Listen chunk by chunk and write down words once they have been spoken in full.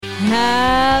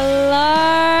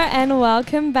Hello and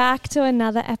welcome back to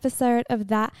another episode of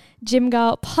That Gym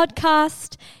Girl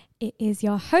podcast. It is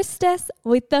your hostess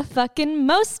with the fucking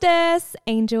mostest,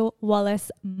 Angel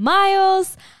Wallace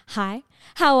Miles. Hi,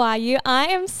 how are you? I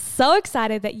am so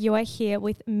excited that you are here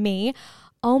with me.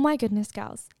 Oh my goodness,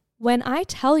 girls. When I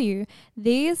tell you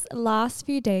these last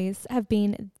few days have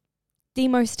been the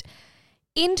most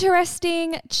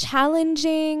interesting,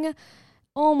 challenging,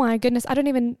 oh my goodness, I can't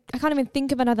even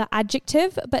think of another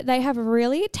adjective, but they have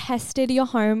really tested your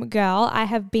home, girl. I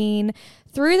have been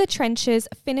through the trenches,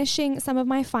 finishing some of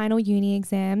my final uni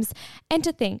exams. And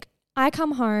to think, I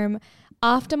come home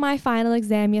after my final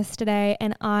exam yesterday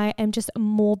and I am just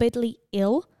morbidly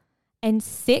ill and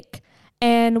sick.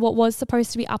 And what was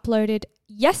supposed to be uploaded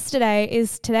yesterday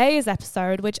is today's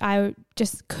episode, which I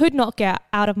just could not get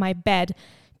out of my bed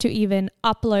to even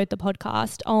upload the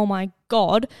podcast. Oh my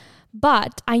God.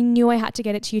 But I knew I had to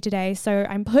get it to you today. So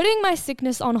I'm putting my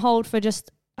sickness on hold for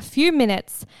just a few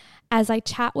minutes as I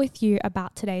chat with you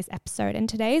about today's episode. And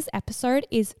today's episode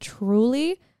is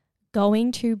truly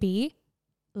going to be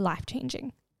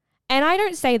life-changing. And I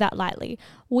don't say that lightly.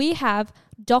 We have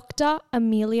Dr.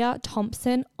 Emilia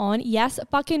Thompson on. Yes,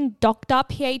 fucking Dr.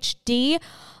 PhD.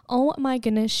 Oh my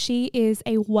goodness, she is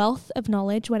a wealth of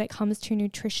knowledge when it comes to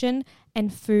nutrition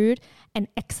and food and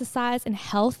exercise and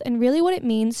health and really what it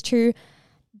means to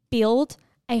build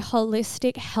a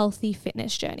holistic, healthy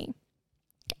fitness journey.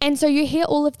 And so you hear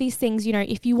all of these things, you know,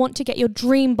 if you want to get your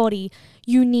dream body,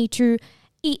 you need to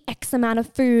eat X amount of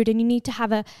food and you need to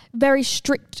have a very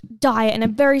strict diet and a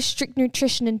very strict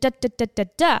nutrition and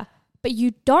da. But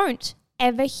you don't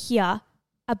ever hear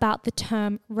about the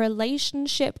term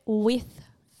relationship with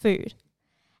food.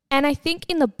 And I think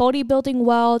in the bodybuilding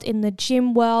world, in the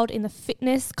gym world, in the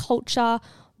fitness culture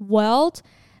world,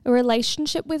 a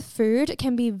relationship with food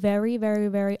can be very, very,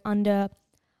 very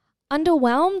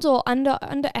underwhelmed or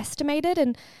underestimated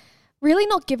and really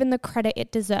not given the credit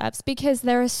it deserves, because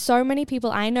there are so many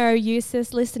people, I know you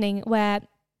sis listening, where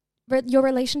your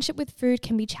relationship with food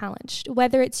can be challenged,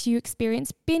 whether it's you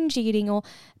experience binge eating or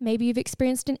maybe you've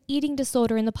experienced an eating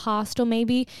disorder in the past, or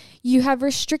maybe you have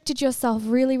restricted yourself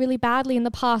really, really badly in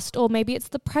the past, or maybe it's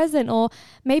the present, or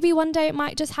maybe one day it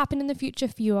might just happen in the future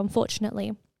for you,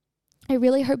 unfortunately. I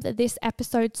really hope that this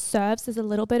episode serves as a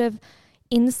little bit of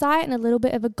insight and a little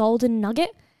bit of a golden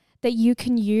nugget that you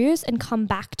can use and come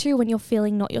back to when you're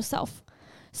feeling not yourself.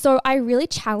 So I really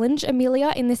challenge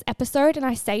Emilia in this episode and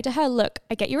I say to her, look,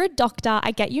 I get you're a doctor,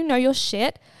 I get you know your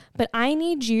shit, but I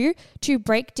need you to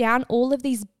break down all of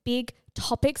these big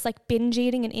topics like binge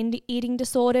eating and eating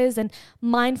disorders and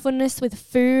mindfulness with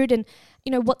food and,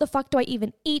 you know, what the fuck do I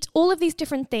even eat? All of these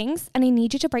different things, and I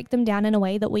need you to break them down in a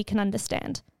way that we can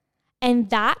understand. And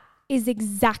that is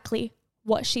exactly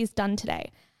what she's done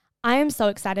today. I am so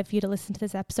excited for you to listen to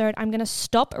this episode. I'm going to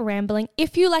stop rambling.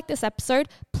 If you like this episode,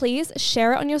 please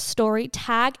share it on your story,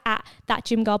 tag at That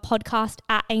Gym Girl podcast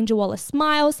at Angel Wallace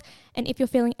Smiles. And if you're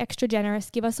feeling extra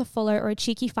generous, give us a follow or a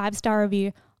cheeky 5-star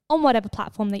review on whatever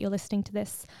platform that you're listening to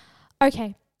this.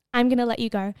 Okay, I'm going to let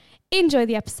you go. Enjoy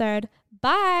the episode.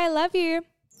 Bye. Love you.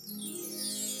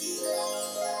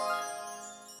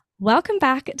 Welcome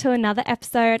back to another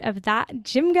episode of That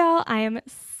Gym Girl. I am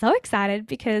so excited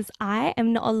because I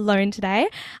am not alone today.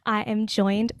 I am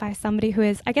joined by somebody who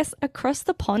is, I guess, across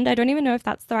the pond. I don't even know if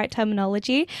that's the right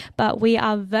terminology, but we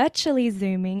are virtually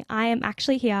Zooming. I am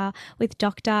actually here with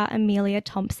Dr. Emilia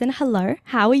Thompson. Hello,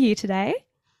 how are you today?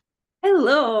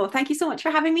 Hello, thank you so much for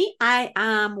having me. I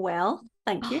am well,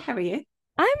 thank you. How are you?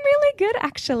 I'm really good,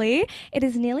 actually. It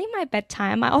is nearly my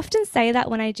bedtime. I often say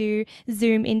that when I do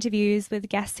Zoom interviews with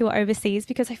guests who are overseas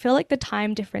because I feel like the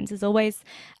time difference is always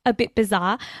a bit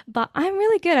bizarre, but I'm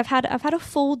really good. I've had a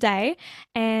full day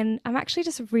and I'm actually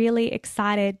just really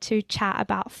excited to chat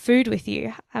about food with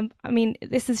you. I mean,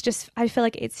 I feel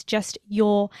like it's just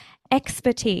your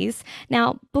expertise.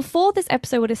 Now, before this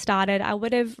episode would have started, I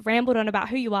would have rambled on about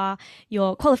who you are,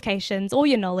 your qualifications, all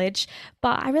your knowledge,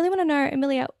 but I really want to know,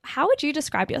 Emilia, how would you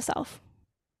describe yourself?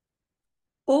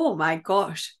 Oh my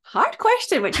gosh, hard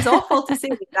question, which is awful to say.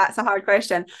 That's a hard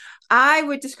question. I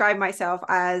would describe myself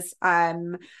as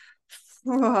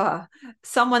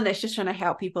someone that's just trying to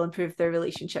help people improve their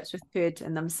relationships with food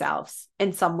and themselves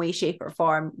in some way, shape, or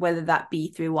form, whether that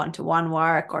be through one-to-one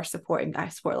work or supporting. I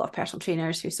support a lot of personal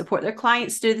trainers who support their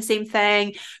clients to do the same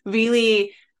thing.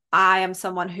 Really, I am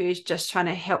someone who's just trying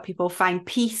to help people find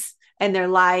peace in their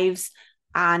lives,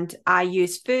 and I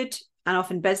use food and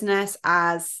often business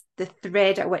as the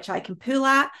thread at which I can pull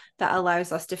at that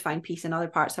allows us to find peace in other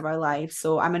parts of our lives.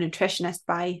 So I'm a nutritionist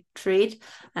by trade,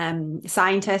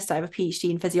 scientist. I have a PhD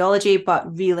in physiology,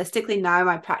 but realistically now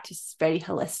my practice is very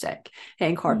holistic. It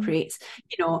incorporates,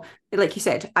 like you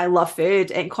said, I love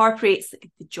food. It incorporates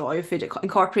the joy of food. It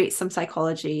incorporates some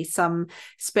psychology, some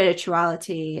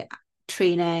spirituality,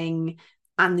 training,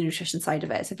 and the nutrition side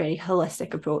of it. It's a very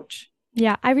holistic approach.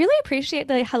 Yeah, I really appreciate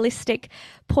the holistic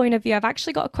point of view. I've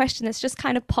actually got a question that's just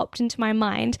kind of popped into my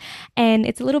mind, and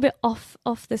it's a little bit off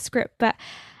the script. But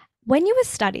when you were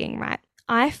studying, right,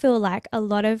 I feel like a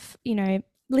lot of,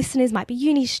 listeners might be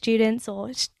uni students or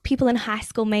people in high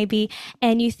school maybe,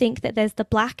 and you think that there's the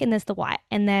black and there's the white,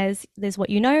 and there's what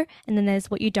you know, and then there's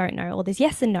what you don't know, or there's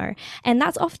yes and no. And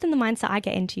that's often the mindset I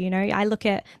get into. I look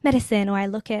at medicine or I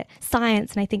look at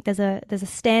science and I think there's a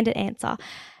standard answer.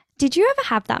 Did you ever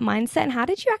have that mindset, and how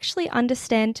did you actually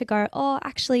understand to go, oh,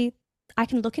 actually, I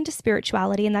can look into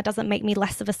spirituality and that doesn't make me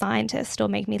less of a scientist or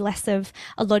make me less of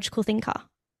a logical thinker?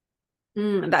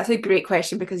 That's a great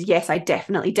question, because yes, I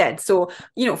definitely did. So,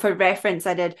 for reference,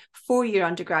 I did 4-year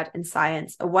undergrad in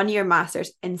science, a 1-year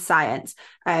master's in science,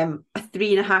 a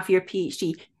 3.5-year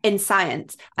PhD in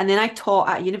science, and then I taught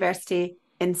at university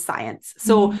in science.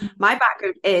 So my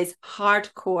background is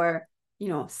hardcore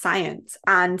science.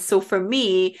 And so for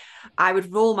me, I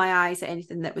would roll my eyes at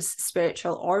anything that was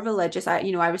spiritual or religious. I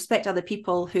respect other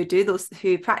people who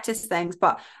who practice things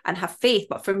and have faith.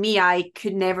 But for me, I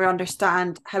could never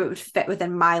understand how it would fit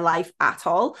within my life at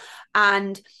all.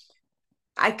 And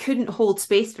I couldn't hold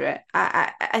space for it.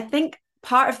 I think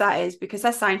part of that is because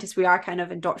as scientists, we are kind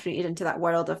of indoctrinated into that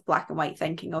world of black and white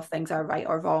thinking of things are right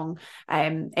or wrong,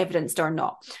 evidenced or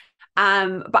not.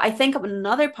 But I think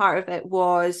another part of it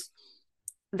was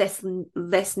this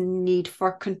need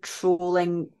for control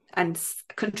and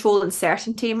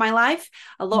certainty in my life.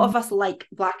 A lot of us like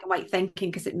black and white thinking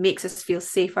because it makes us feel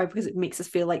safer, because it makes us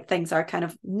feel like things are kind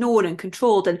of known and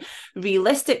controlled. And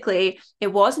realistically,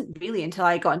 it wasn't really until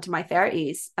I got into my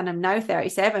 30s, and I'm now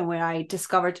 37, where I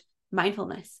discovered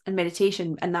mindfulness and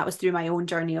meditation. And that was through my own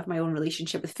journey of my own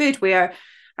relationship with food, where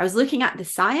I was looking at the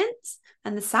science,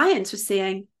 and the science was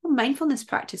saying, well, mindfulness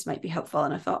practice might be helpful.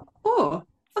 And I thought, oh,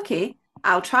 okay,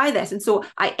 I'll try this. And so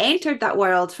I entered that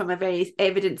world from a very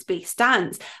evidence-based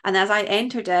stance. And as I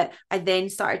entered it, I then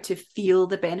started to feel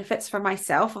the benefits for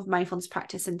myself of mindfulness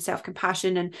practice and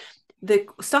self-compassion, and the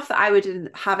stuff that I would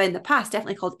have in the past,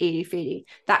 definitely called airy-fairy,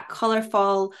 that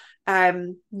colourful,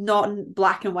 not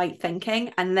black and white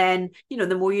thinking. And then,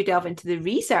 the more you delve into the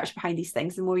research behind these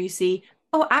things, the more you see,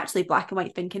 oh, actually, black and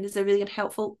white thinking is a really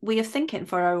unhelpful way of thinking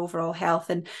for our overall health.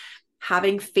 And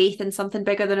having faith in something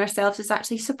bigger than ourselves is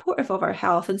actually supportive of our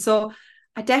health. And so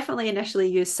I definitely initially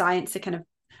used science to kind of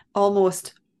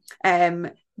almost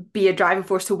be a driving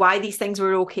force to why these things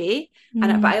were okay.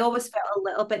 But I always felt a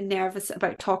little bit nervous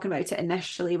about talking about it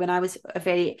initially when I was a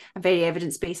very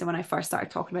evidence-based. And when I first started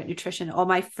talking about nutrition, all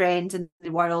my friends in the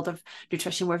world of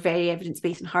nutrition were very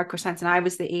evidence-based and hardcore science, and I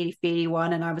was the airy-fairy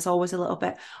one, and I was always a little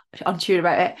bit unsure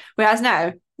about it. Whereas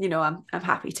now, I'm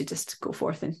happy to just go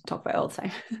forth and talk about it all the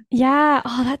time. Yeah.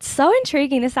 Oh, that's so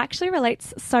intriguing. This actually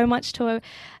relates so much to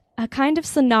a kind of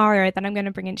scenario that I'm going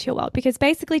to bring into your world, because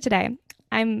basically today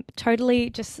I'm totally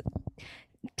just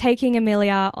taking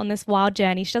Emilia on this wild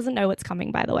journey. She doesn't know what's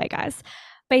coming, by the way, guys.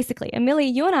 Basically, Emilia,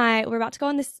 you and I, we're about to go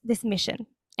on this mission.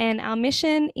 And our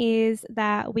mission is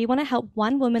that we want to help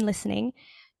one woman listening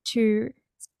to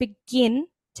begin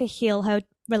to heal her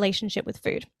relationship with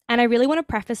food. And I really want to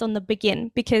preface on the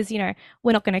begin, because, we're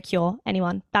not going to cure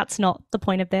anyone. That's not the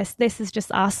point of this. This is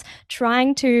just us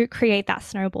trying to create that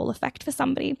snowball effect for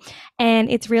somebody.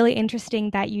 And it's really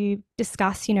interesting that you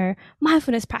discuss,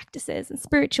 mindfulness practices and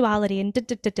spirituality and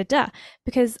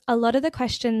because a lot of the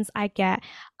questions I get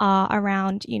are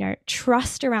around,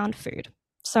 trust around food.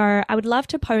 So I would love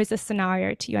to pose a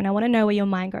scenario to you, and I want to know where your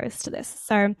mind goes to this.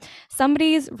 So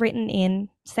somebody's written in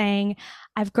saying,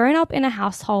 I've grown up in a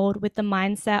household with the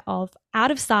mindset of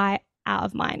out of sight, out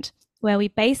of mind, where we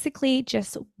basically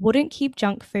just wouldn't keep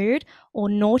junk food or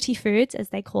naughty foods, as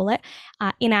they call it,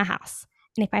 in our house.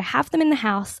 And if I have them in the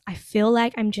house, I feel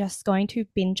like I'm just going to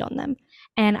binge on them.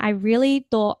 And I really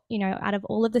thought, out of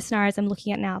all of the scenarios I'm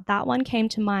looking at now, that one came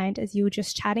to mind as you were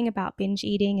just chatting about binge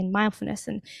eating and mindfulness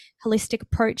and holistic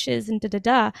approaches and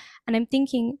And I'm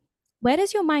thinking, where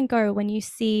does your mind go when you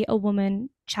see a woman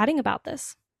chatting about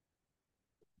this?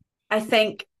 I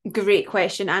think great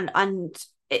question. And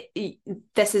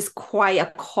this is quite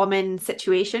a common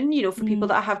situation, for people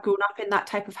that have grown up in that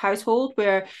type of household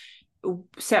where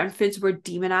certain foods were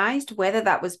demonized, whether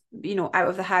that was, you know, out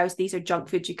of the house, these are junk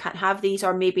foods, you can't have these,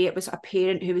 or maybe it was a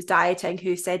parent who was dieting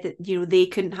who said that, you know, they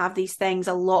couldn't have these things.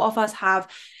 A lot of us have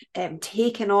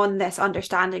taken on this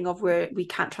understanding of where we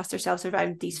can't trust ourselves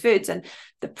around these foods. And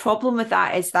the problem with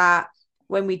that is that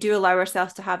when we do allow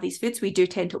ourselves to have these foods, we do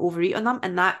tend to overeat on them,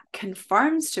 and that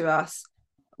confirms to us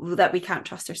that we can't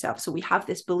trust ourselves. So we have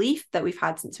this belief that we've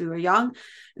had since we were young,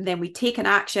 and then we take an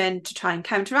action to try and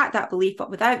counteract that belief,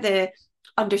 but without the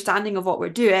understanding of what we're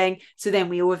doing. So then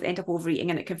we end up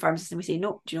overeating, and it confirms us, and we say,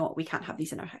 no, do you know what, we can't have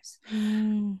these in our house.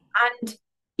 And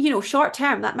you know, short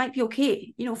term, that might be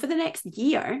okay. You know, for the next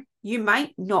year, you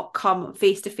might not come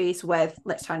face to face with,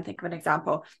 let's try and think of an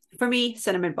example. For me,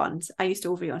 cinnamon buns. I used to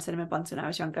overeat on cinnamon buns when I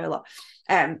was younger a lot.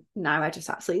 Now I just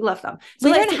absolutely love them.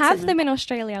 So we don't have them in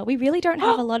Australia. We really don't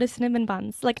have a lot of cinnamon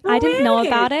buns. Like, I didn't know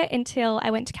about it until I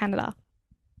went to Canada.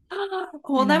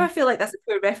 Well, never feel like that's a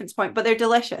poor reference point, but they're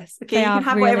delicious. Okay, they you can are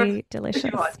have really whatever delicious.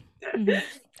 you want.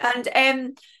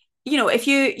 And you know, if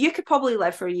you could probably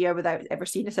live for a year without ever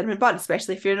seeing a cinnamon bun,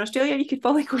 especially if you're in Australia, you could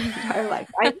probably go your entire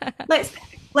life, right?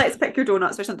 let's pick your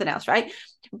donuts or something else, right?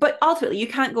 But ultimately, you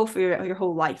can't go for your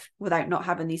whole life without not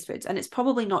having these foods. And it's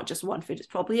probably not just one food. It's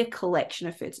probably a collection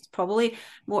of foods. It's probably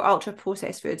more ultra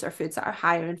processed foods, or foods that are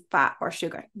higher in fat or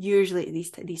sugar. Usually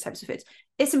these types of foods.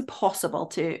 It's impossible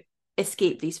to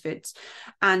escape these foods.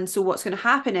 And so what's going to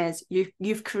happen is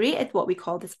you've created what we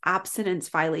call this abstinence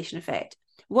violation effect.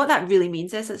 What that really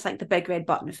means is it's like the big red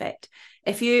button effect.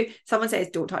 If someone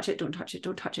says, don't touch it, don't touch it,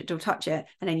 don't touch it, don't touch it,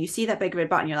 and then you see that big red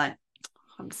button, you're like,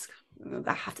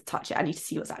 I have to touch it. I need to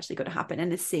see what's actually going to happen.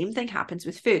 And the same thing happens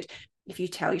with food. If you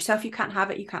tell yourself you can't have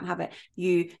it, you can't have it,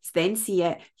 you then see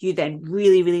it, you then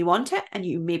really, really want it, and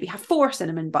you maybe have 4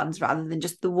 cinnamon buns rather than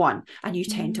just the one, and you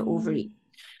tend to overeat.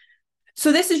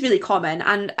 So this is really common,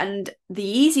 and the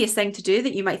easiest thing to do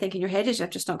that you might think in your head is, I'm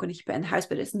just not going to keep it in the house,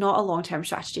 but it's not a long-term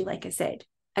strategy, like I said.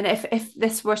 And if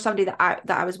this were somebody that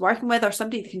I was working with, or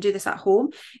somebody that can do this at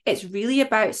home, it's really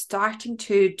about starting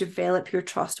to develop your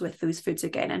trust with those foods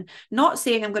again. And not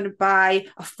saying I'm going to buy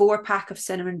a 4-pack of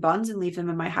cinnamon buns and leave them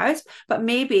in my house, but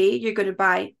maybe you're going to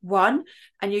buy one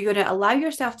and you're going to allow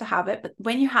yourself to have it. But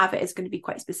when you have it, it's going to be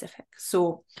quite specific.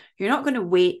 So you're not going to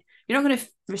wait. You're not going to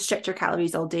restrict your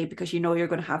calories all day because you know you're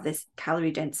going to have this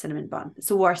calorie dense cinnamon bun. It's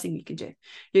the worst thing you can do.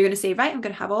 You're going to say, right, I'm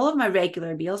going to have all of my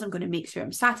regular meals. I'm going to make sure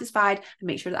I'm satisfied and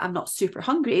make sure that I'm not super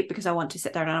hungry, because I want to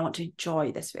sit down and I want to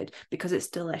enjoy this food because it's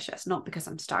delicious, not because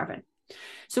I'm starving.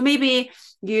 So maybe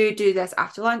you do this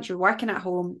after lunch, you're working at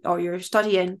home or you're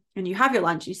studying, and you have your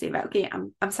lunch and you say, right, okay,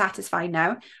 I'm satisfied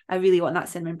now. I really want that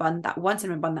cinnamon bun, that one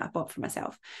cinnamon bun that I bought for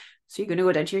myself. So you're going to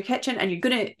go down to your kitchen and you're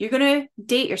going to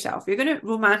date yourself. You're going to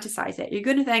romanticize it. You're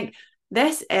going to think,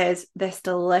 this is this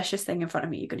delicious thing in front of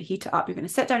me. You're going to heat it up. You're going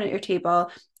to sit down at your table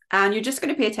and you're just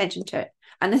going to pay attention to it.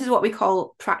 And this is what we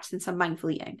call practicing some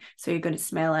mindful eating. So you're going to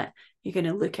smell it. You're going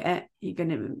to look at it. You're going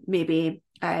to maybe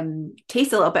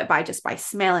taste a little bit by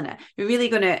smelling it. You're really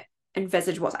going to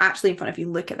envisage what's actually in front of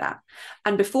you. Look at that.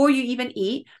 And before you even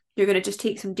eat, you're going to just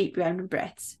take some deep round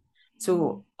breaths.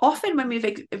 So often when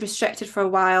we've restricted for a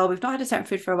while, we've not had a certain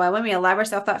food for a while, when we allow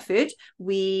ourselves that food,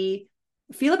 we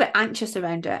feel a bit anxious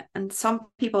around it. And some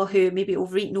people who maybe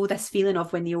overeat know this feeling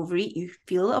of when they overeat, you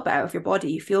feel a little bit out of your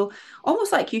body. You feel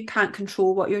almost like you can't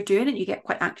control what you're doing and you get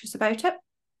quite anxious about it.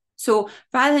 So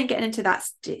rather than getting into that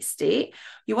state,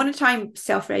 you want to try and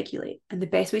self-regulate. And the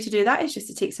best way to do that is just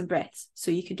to take some breaths. So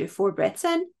you can do 4 breaths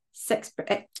in,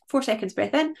 4 seconds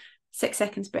breath in, 6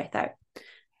 seconds breath out.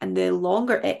 And the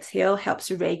longer exhale helps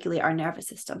to regulate our nervous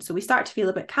system. So we start to feel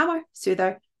a bit calmer,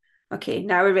 soother. Okay,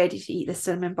 now we're ready to eat the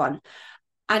cinnamon bun.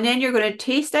 And then you're going to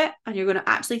taste it and you're going to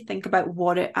actually think about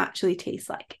what it actually tastes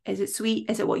like. Is it sweet?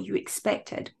 Is it what you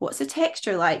expected? What's the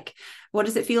texture like? What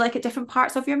does it feel like at different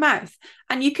parts of your mouth?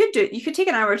 And you could take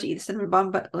an hour to eat the cinnamon bun,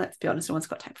 but let's be honest, no one's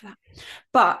got time for that.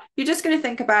 But you're just going to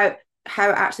think about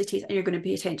how it actually tastes and you're going to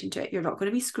pay attention to it. You're not going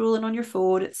to be scrolling on your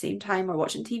phone at the same time or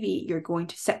watching TV. You're going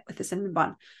to sit with the cinnamon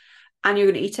bun and you're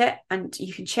going to eat it, and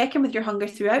you can check in with your hunger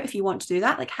throughout if you want to do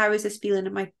that. Like, how is this feeling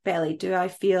in my belly? Do I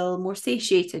feel more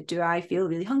satiated? Do I feel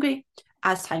really hungry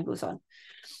as time goes on?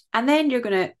 And then you're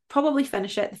going to probably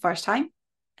finish it the first time.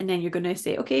 And then you're going to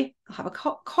say, okay, I'll have a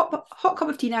hot cup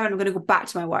of tea now and I'm going to go back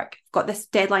to my work. I've got this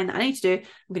deadline that I need to do.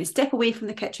 I'm going to step away from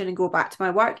the kitchen and go back to my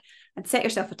work, and set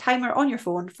yourself a timer on your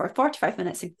phone for 45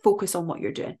 minutes and focus on what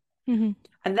you're doing. Mm-hmm.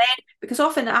 And then, because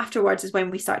often afterwards is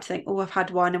when we start to think, oh, I've had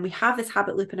one, and we have this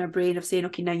habit loop in our brain of saying,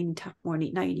 okay, now you need to have more,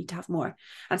 now you need to have more.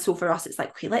 And so for us, it's like,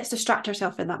 okay, let's distract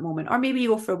ourselves in that moment. Or maybe you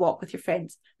go for a walk with your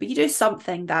friends, but you do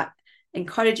something that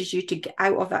encourages you to get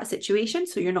out of that situation,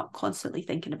 so you're not constantly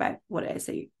thinking about what it is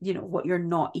that what you're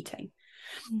not eating.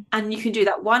 And you can do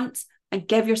that once and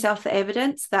give yourself the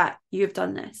evidence that you've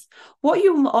done this. What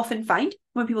you will often find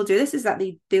when people do this is that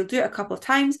they'll do it a couple of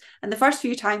times, and the first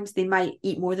few times they might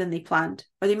eat more than they planned,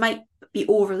 or they might be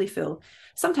overly full.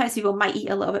 Sometimes people might eat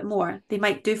a little bit more. They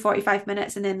might do 45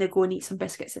 minutes and then they'll go and eat some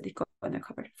biscuits that they've got in their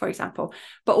cupboard, for example.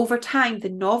 But over time, the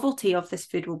novelty of this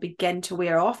food will begin to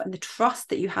wear off, and the trust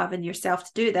that you have in yourself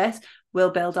to do this will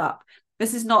build up.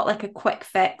 This is not like a quick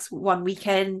fix, one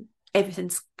weekend,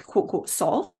 everything's quote, quote,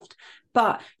 solved.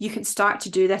 But you can start to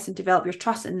do this and develop your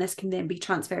trust, and this can then be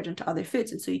transferred into other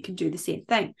foods. And so you can do the same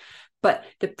thing. But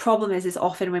the problem is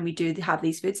often when we do have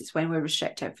these foods, it's when we're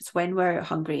restrictive, it's when we're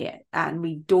hungry, and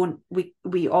we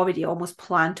already almost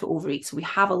plan to overeat. So we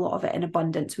have a lot of it in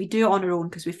abundance. We do it on our own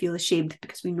because we feel ashamed,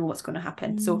 because we know what's going to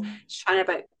happen. So it's trying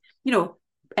about,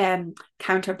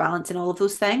 counterbalancing all of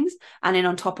those things. And then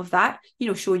on top of that,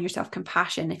 showing yourself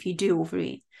compassion if you do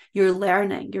overeat. You're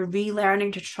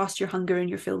relearning to trust your hunger and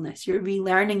your fullness. You're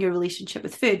relearning your relationship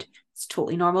with food. It's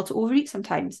totally normal to overeat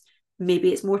sometimes.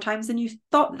 Maybe it's more times than you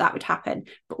thought that would happen,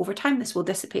 but over time this will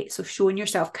dissipate. So showing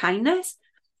yourself kindness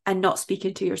and not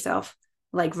speaking to yourself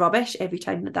like rubbish every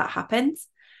time that happens,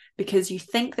 because you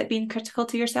think that being critical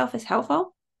to yourself is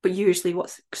helpful, but usually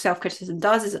what self-criticism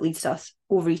does is it leads to us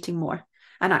overeating more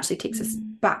and actually takes us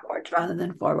backwards rather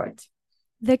than forwards.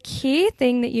 The key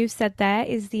thing that you've said there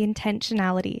is the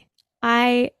intentionality.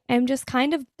 I am just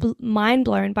kind of mind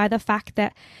blown by the fact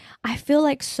that I feel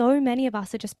like so many of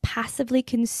us are just passively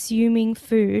consuming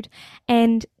food,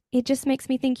 and it just makes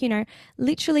me think,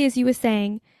 literally, as you were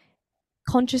saying,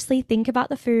 consciously think about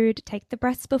the food, take the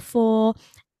breaths before,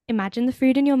 imagine the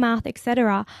food in your mouth,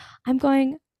 etc. I'm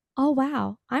going, oh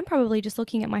wow, I'm probably just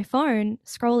looking at my phone,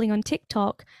 scrolling on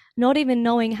TikTok, not even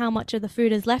knowing how much of the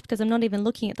food is left because I'm not even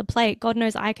looking at the plate. God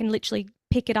knows I can literally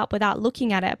pick it up without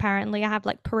looking at it. Apparently I have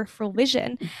like peripheral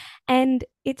vision. And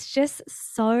it's just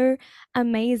so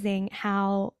amazing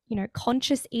how,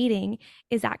 conscious eating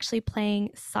is actually playing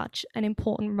such an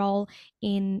important role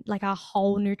in like our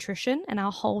whole nutrition and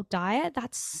our whole diet.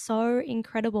 That's so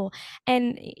incredible.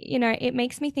 And, it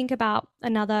makes me think about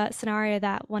another scenario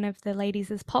that one of the ladies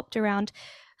has popped around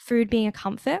food being a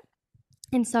comfort.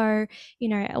 And so,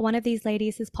 one of these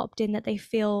ladies has popped in that they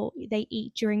feel they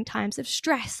eat during times of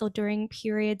stress or during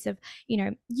periods of,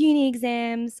 uni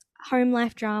exams, home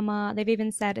life drama. They've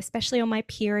even said, especially on my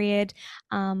period,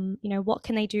 what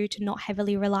can they do to not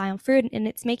heavily rely on food? And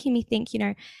it's making me think,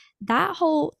 that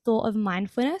whole thought of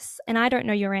mindfulness, and I don't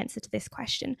know your answer to this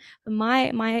question, but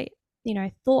my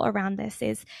thought around this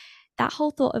is that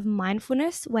whole thought of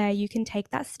mindfulness where you can take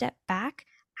that step back,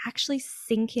 actually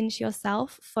sink into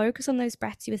yourself, focus on those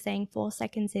breaths you were saying, 4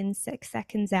 seconds in, 6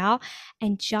 seconds out,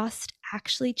 and just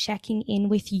actually checking in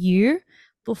with you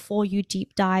before you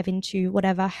deep dive into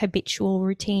whatever habitual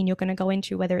routine you're going to go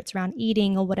into, whether it's around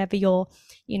eating or whatever your,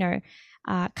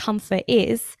 comfort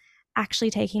is. Actually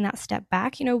taking that step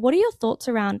back. What are your thoughts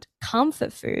around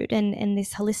comfort food and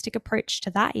this holistic approach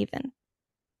to that even?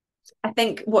 I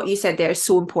think what you said there is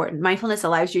so important. Mindfulness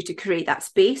allows you to create that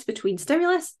space between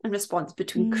stimulus and response,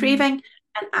 between craving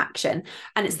and action.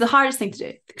 And it's the hardest thing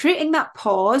to do. Creating that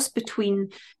pause between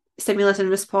stimulus and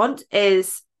response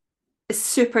is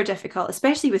super difficult,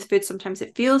 especially with food. Sometimes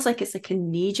it feels like it's like a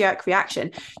knee-jerk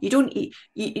reaction. You don't eat,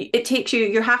 it takes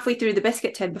you're halfway through the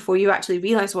biscuit tin before you actually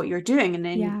realize what you're doing, and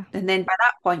then by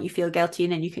that point you feel guilty,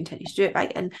 and then you continue to do it,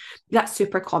 right? And that's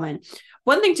super common.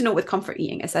 One thing to note with comfort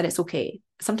eating is that it's okay.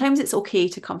 Sometimes it's okay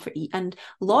to comfort eat, and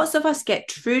lots of us get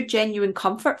true, genuine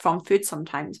comfort from food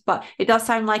sometimes, but it does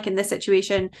sound like in this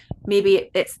situation maybe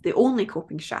it's the only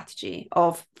coping strategy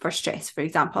for stress, for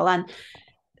example. And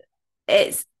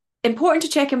it's important to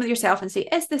check in with yourself and say,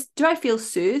 do I feel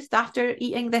soothed after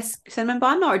eating this cinnamon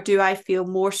bun, or do I feel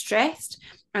more stressed,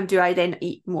 and do I then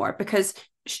eat more? Because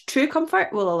true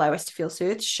comfort will allow us to feel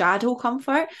soothed. Shadow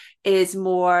comfort is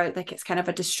more like it's kind of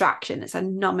a distraction. It's a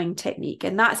numbing technique,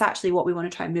 and that's actually what we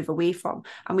want to try and move away from.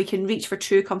 And we can reach for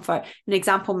true comfort. An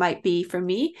example might be, for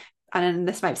me, and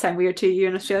this might sound weird to you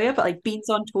in Australia, but like beans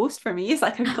on toast for me is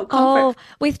like a real comfort. Oh,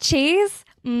 with cheese?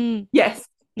 Yes.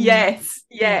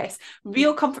 Yes.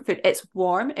 Real comfort food. It's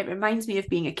warm. It reminds me of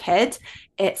being a kid.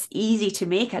 It's easy to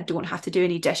make. I don't have to do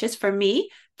any dishes. For me,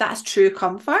 that's true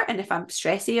comfort. And if I'm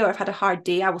stressy or I've had a hard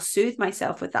day, I will soothe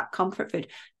myself with that comfort food.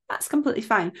 That's completely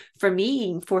fine. For me,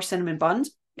 eating 4 cinnamon buns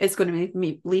is going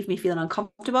to leave me feeling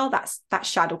uncomfortable. That's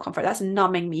shadow comfort. That's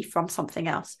numbing me from something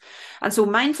else. And so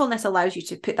mindfulness allows you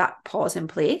to put that pause in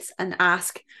place and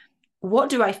ask, what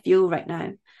do I feel right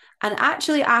now? And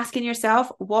actually asking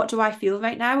yourself, what do I feel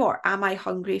right now? Or am I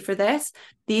hungry for this?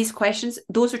 These questions,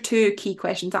 those are 2 key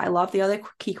questions that I love. The other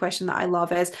key question that I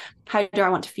love is, how do I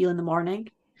want to feel in the morning?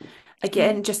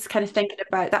 Again, just kind of thinking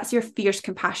about, that's your fierce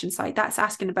compassion side. That's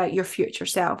asking about your future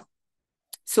self.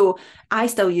 So I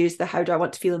still use the how do I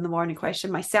want to feel in the morning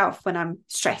question myself when I'm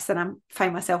stressed and I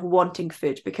find myself wanting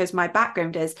food, because my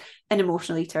background is an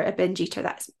emotional eater, a binge eater.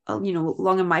 That's, you know,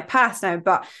 long in my past now,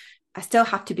 but I still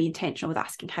have to be intentional with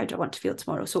asking, how do I want to feel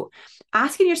tomorrow? So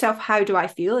asking yourself, how do I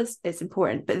feel is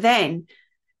important. But then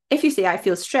if you say, I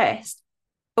feel stressed,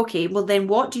 okay, well then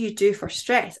what do you do for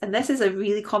stress? And this is a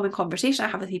really common conversation I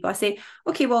have with people. I say,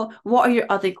 okay, well, what are your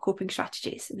other coping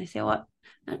strategies? And they say, well,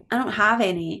 I don't have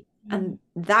any. And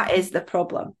that is the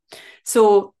problem.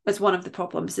 So it's one of the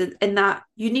problems in that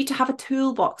you need to have a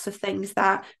toolbox of things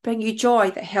that bring you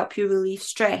joy, that help you relieve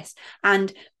stress.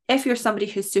 And if you're somebody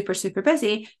who's super, super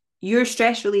busy, your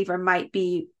stress reliever might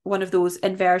be one of those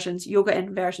inversions, yoga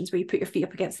inversions, where you put your feet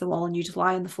up against the wall and you just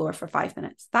lie on the floor for 5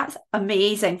 minutes. That's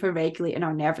amazing for regulating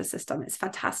our nervous system. It's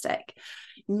fantastic.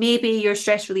 Maybe your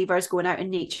stress reliever is going out in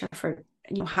nature for,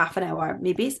 you know, half an hour.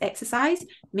 Maybe it's exercise.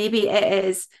 Maybe it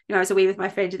is, you know, I was away with my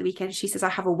friend at the weekend. She says, I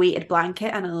have a weighted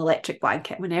blanket and an electric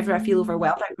blanket. Whenever I feel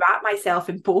overwhelmed, I wrap myself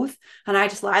in both and I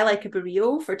just lie like a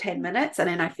burrito for 10 minutes and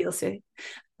then I feel so.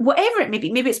 Whatever it may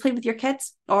be, maybe it's playing with your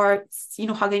kids or, you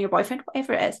know, hugging your boyfriend,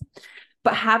 whatever it is.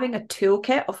 But having a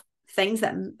toolkit of things,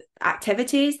 that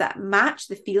activities that match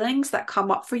the feelings that come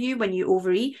up for you when you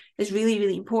overeat is really,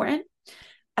 really important.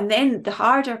 And then the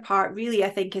harder part really, I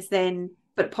think, is then,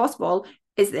 but possible,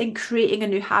 is then creating a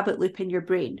new habit loop in your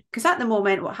brain. Because at the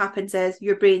moment, what happens is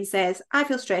your brain says, I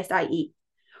feel stressed, I eat.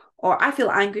 Or I feel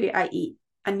angry, I eat.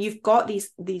 And you've got these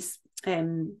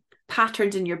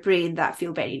patterns in your brain that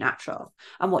feel very natural.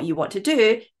 And what you want to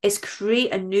do is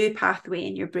create a new pathway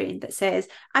in your brain that says,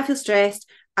 I feel stressed,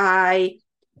 I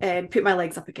put my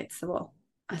legs up against the wall,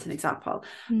 as an example.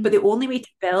 But the only way to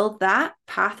build that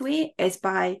pathway is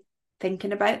by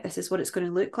thinking about, this is what it's going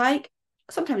to look like.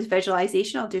 Sometimes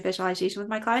visualization, I'll do visualization with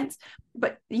my clients,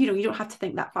 but you know, you don't have to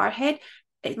think that far ahead.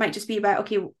 It might just be about,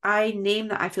 okay, I name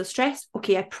that I feel stressed.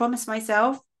 Okay, I promise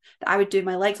myself that I would do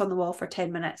my legs on the wall for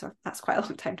 10 minutes, or that's quite a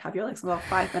long time to have your legs on the wall,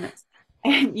 5 minutes.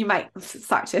 You might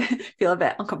start to feel a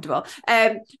bit uncomfortable.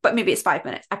 But maybe it's 5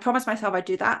 minutes. I promise myself I'd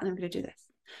do that, and I'm going to do this.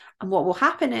 And what will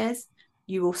happen is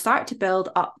you will start to build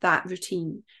up that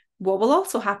routine. What will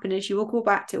also happen is you will go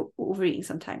back to overeating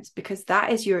sometimes, because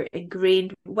that is your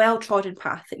ingrained, well-trodden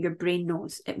path that your brain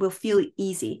knows. It will feel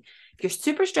easy. If you're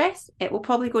super stressed, it will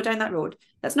probably go down that road.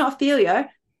 That's not a failure.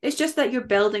 It's just that you're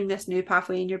building this new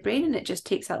pathway in your brain, and it just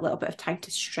takes that little bit of time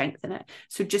to strengthen it.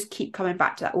 So just keep coming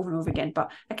back to that over and over again.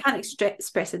 But I can't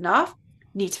express enough,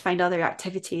 need to find other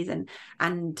activities.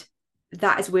 And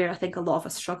that is where I think a lot of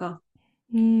us struggle.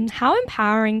 How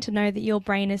empowering to know that your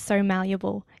brain is so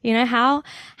malleable. You know,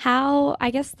 how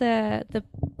I guess the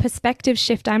perspective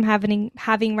shift I'm having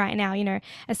right now, you know,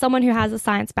 as someone who has a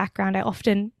science background, I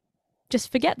often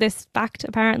just forget this fact,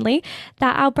 apparently,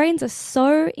 that our brains are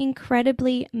so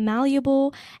incredibly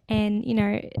malleable, and, you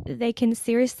know, they can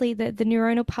seriously, the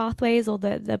neuronal pathways or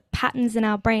the patterns in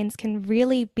our brains can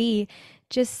really be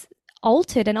just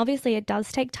altered. And obviously it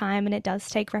does take time and it does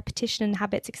take repetition and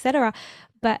habits, etc.,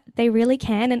 but they really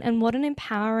can. And what an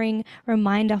empowering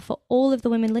reminder for all of the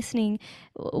women listening.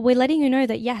 We're letting you know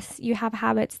that, yes, you have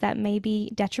habits that may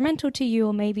be detrimental to you,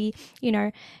 or maybe, you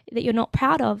know, that you're not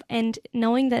proud of, and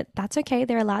knowing that that's okay,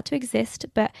 they're allowed to exist,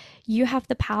 but you have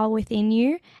the power within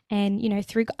you, and, you know,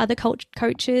 through other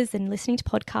coaches and listening to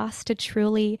podcasts to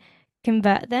truly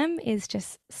convert them is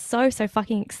just so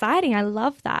fucking exciting. I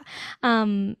love that.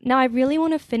 Now I really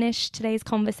want to finish today's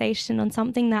conversation on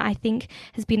something that I think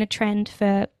has been a trend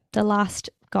for the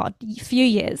last few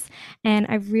years, and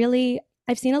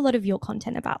I've seen a lot of your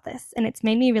content about this, and it's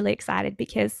made me really excited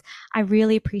because I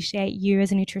really appreciate you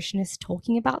as a nutritionist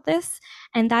talking about this,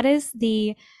 and that is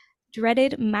the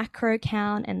dreaded macro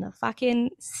count and the fucking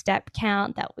step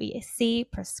count that we see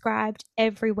prescribed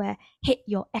everywhere. Hit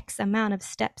your X amount of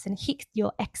steps and hit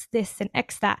your X this and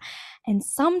X that. And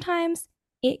sometimes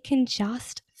it can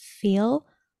just feel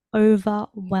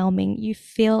overwhelming. You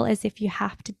feel as if you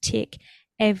have to tick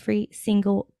every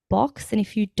single box. And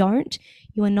if you don't,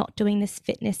 you are not doing this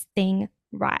fitness thing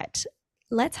right.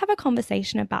 Let's have a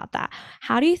conversation about that.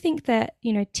 How do you think that,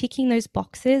 you know, ticking those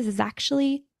boxes is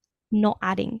actually not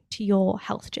adding to your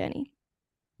health journey?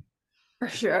 For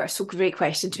sure. So great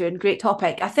question too, and great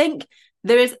topic. I think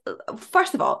there is,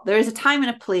 first of all, there is a time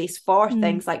and a place for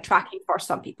things like tracking for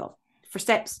some people, for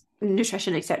steps,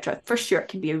 nutrition, etc. For sure, it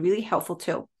can be a really helpful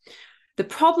tool. The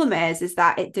problem is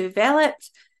that it developed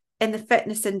in the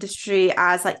fitness industry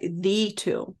as like the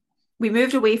tool. We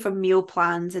moved away from meal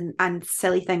plans and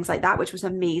silly things like that, which was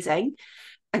amazing.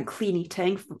 and clean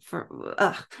eating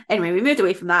anyway, we moved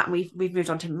away from that, and we've moved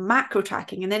on to macro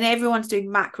tracking, and then everyone's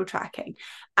doing macro tracking,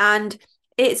 and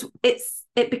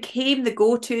it became the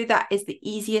go-to. That is the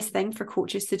easiest thing for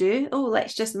coaches to do. Oh,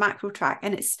 let's just macro track.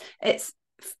 And it's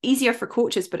easier for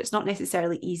coaches, but it's not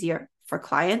necessarily easier for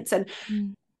clients. And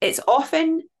it's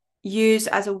often used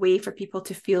as a way for people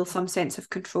to feel some sense of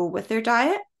control with their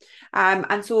diet.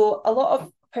 And so a lot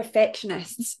of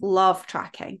perfectionists love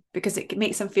tracking because it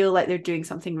makes them feel like they're doing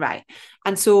something right.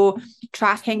 And so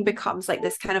tracking becomes like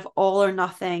this kind of all or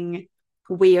nothing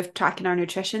way of tracking our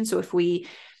nutrition. So if we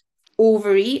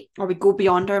overeat or we go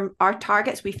beyond our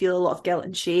targets, we feel a lot of guilt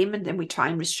and shame, and then we try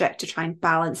and restrict to try and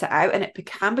balance it out, and it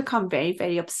can become very,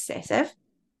 very obsessive.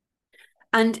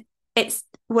 And it's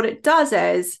what it does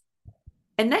is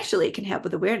initially it can help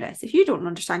with awareness. If you don't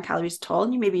understand calories at all,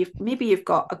 and maybe you've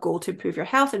got a goal to improve your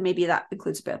health, and maybe that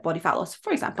includes a bit of body fat loss,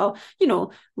 for example,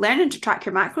 learning to track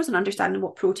your macros and understanding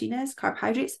what protein is,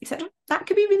 carbohydrates, etc., that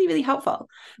could be really, really helpful.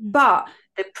 But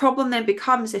the problem then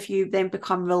becomes if you then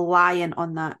become reliant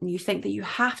on that, and you think that you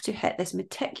have to hit this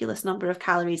meticulous number of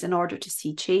calories in order to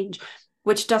see change,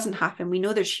 which doesn't happen. We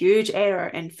know there's huge error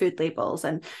in food labels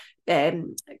and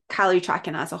calorie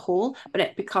tracking as a whole, but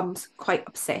it becomes quite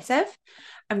obsessive.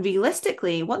 And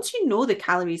realistically, once you know the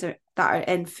calories that are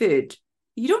in food,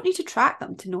 you don't need to track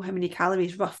them to know how many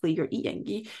calories roughly you're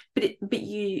eating. But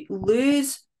you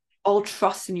lose all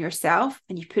trust in yourself,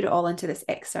 and you put it all into this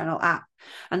external app.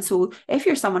 And so if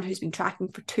you're someone who's been tracking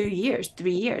for 2 years,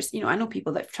 3 years, I know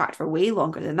people that have tracked for way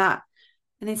longer than that,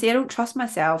 and they say, I don't trust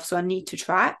myself, so I need to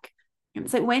track. And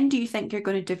it's like, when do you think you're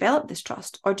going to develop this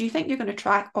trust? Or do you think you're going to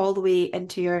track all the way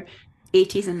into your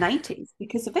 80s and 90s?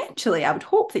 Because eventually I would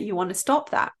hope that you want to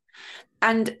stop that.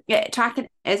 And tracking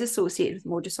is associated with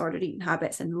more disordered eating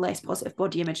habits and less positive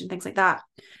body image and things like that.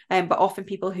 But often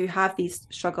people who have these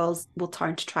struggles will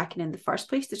turn to tracking in the first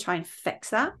place to try and fix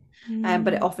that.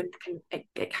 But it often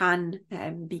can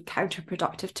be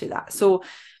counterproductive to that. So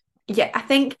yeah, I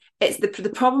think it's the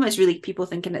problem is really people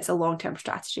thinking it's a long-term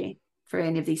strategy for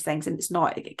any of these things, and it's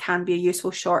not. It can be a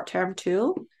useful short-term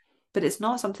tool, but it's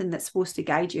not something that's supposed to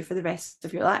guide you for the rest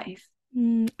of your life.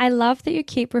 I love that you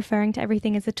keep referring to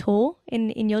everything as a tool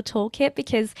in your toolkit,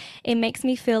 because it makes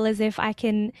me feel as if I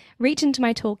can reach into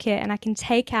my toolkit and I can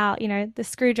take out, the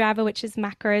screwdriver, which is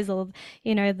macros, or,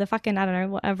 the fucking, I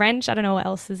don't know, a wrench. I don't know what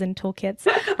else is in toolkits.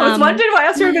 I was wondering what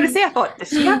else you were going to say. I thought, does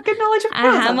she have good knowledge of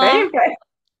tools? A hammer.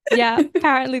 Yeah,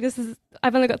 apparently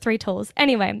I've only got 3 tools.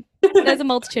 Anyway, there's a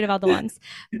multitude of other ones.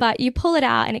 But you pull it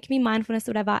out and it can be mindfulness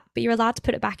or whatever, but you're allowed to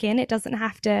put it back in. It doesn't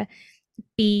have to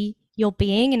be your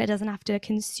being, and it doesn't have to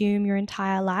consume your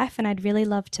entire life. And I'd really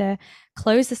love to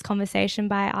close this conversation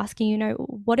by asking,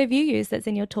 what have you used that's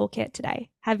in your toolkit today?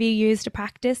 Have you used a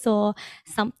practice or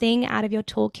something out of your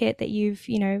toolkit that you've,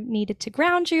 needed to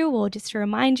ground you or just to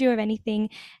remind you of anything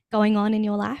going on in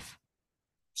your life?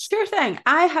 Sure thing.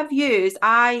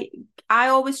 I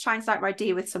always try and start my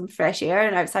day with some fresh air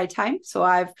and outside time. So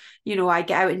I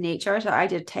get out in nature. So I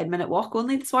did a 10-minute walk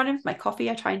only this morning with my coffee.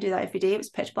 I try and do that every day. It was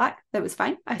pitch black. That was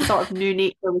fine. I sort of knew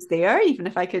nature was there, even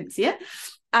if I couldn't see it.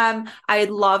 I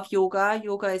love yoga.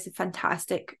 Yoga is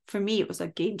fantastic. For me, it was a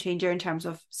game changer in terms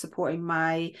of supporting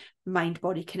my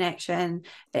mind-body connection.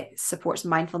 It supports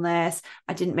mindfulness.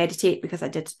 I didn't meditate because I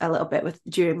did a little bit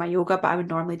during my yoga, but I would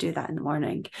normally do that in the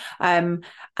morning. And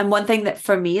one thing that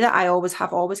for me that I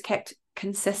always kept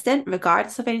consistent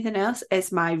regardless of anything else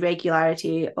is my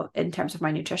regularity in terms of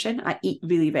my nutrition. I eat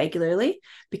really regularly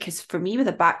because for me, with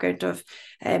a background of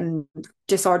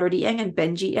disordered eating and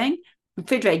binge eating,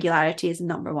 food regularity is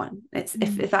number one. It's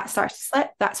if that starts to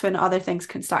slip, that's when other things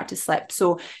can start to slip.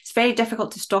 So it's very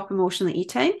difficult to stop emotionally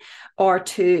eating, or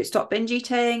to stop binge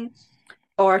eating,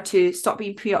 or to stop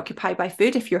being preoccupied by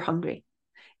food if you're hungry.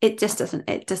 It just doesn't,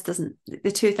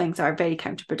 the two things are very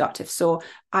counterproductive. So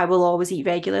I will always eat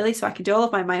regularly so I can do all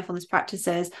of my mindfulness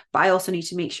practices, but I also need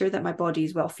to make sure that my body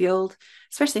is well fueled,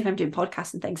 especially if I'm doing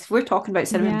podcasts and things. If we're talking about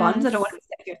cinnamon buns, I don't want to be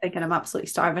sitting here thinking I'm absolutely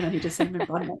starving. I need a cinnamon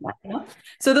bun like that.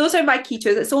 So those are my key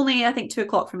tools. It's only, I think,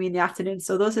 2:00 for me in the afternoon.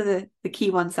 So those are the key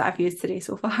ones that I've used today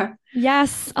so far.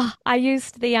 Yes. I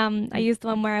used the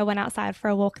one where I went outside for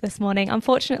a walk this morning.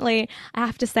 Unfortunately, I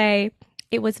have to say,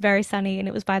 it was very sunny and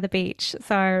it was by the beach.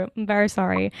 So I'm very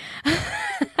sorry.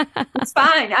 It's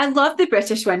fine. I love the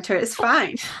British winter. It's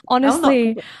fine.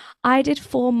 Honestly, I did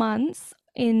 4 months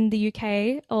in the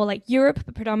UK, or like Europe,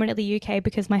 but predominantly UK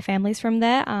because my family's from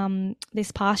there.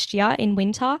 This past year in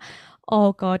winter.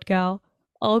 Oh God, girl.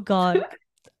 Oh God.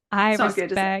 I It's not good,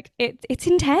 is it? respect it. It's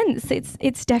intense.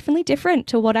 It's definitely different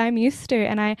to what I'm used to.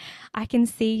 And I can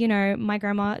see, you know, my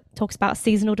grandma talks about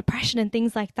seasonal depression and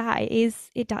things like that.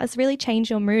 It does really change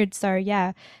your mood. So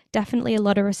yeah, definitely a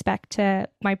lot of respect to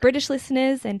my British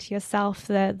listeners and to yourself.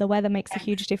 The weather makes a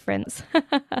huge difference.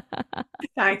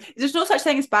 Thanks. There's no such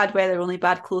thing as bad weather, only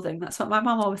bad clothing. That's what my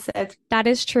mum always said. That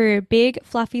is true. Big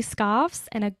fluffy scarves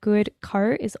and a good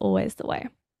coat is always the way.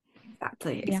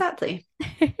 Exactly. Yeah. Exactly.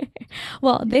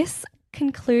 Well, this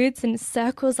concludes and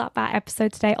circles up our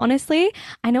episode today. Honestly,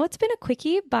 I know it's been a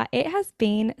quickie, but it has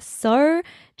been so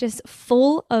just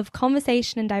full of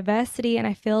conversation and diversity. And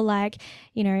I feel like,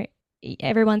 you know,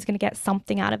 everyone's going to get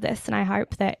something out of this. And I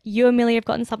hope that you, Amelia, have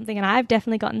gotten something, and I've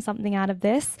definitely gotten something out of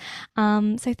this.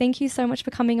 So thank you so much for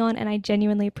coming on. And I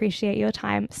genuinely appreciate your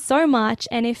time so much.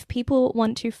 And if people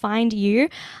want to find you,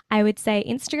 I would say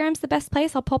Instagram's the best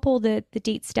place. I'll pop all the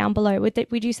deets down below.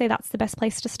 Would you say that's the best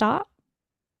place to start?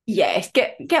 Yes,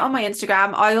 get on my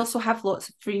Instagram. I also have lots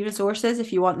of free resources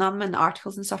if you want them, and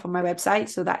articles and stuff on my website.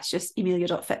 So that's just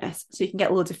emilia.fitness. So you can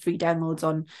get loads of free downloads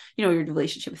on, you know, your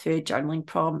relationship with food, journaling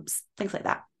prompts, things like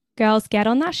that. Girls, get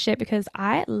on that shit because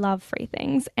I love free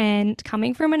things. And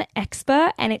coming from an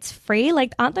expert and it's free,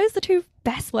 like, aren't those the two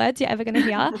best words you're ever going to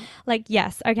hear? Like,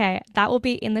 yes, okay, that will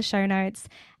be in the show notes.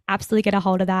 Absolutely get a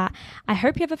hold of that. I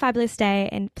hope you have a fabulous day,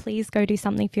 and please go do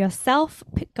something for yourself.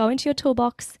 Go into your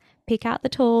toolbox, pick out the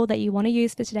tool that you want to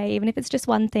use for today, even if it's just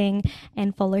one thing,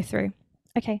 and follow through.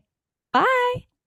 Okay, bye.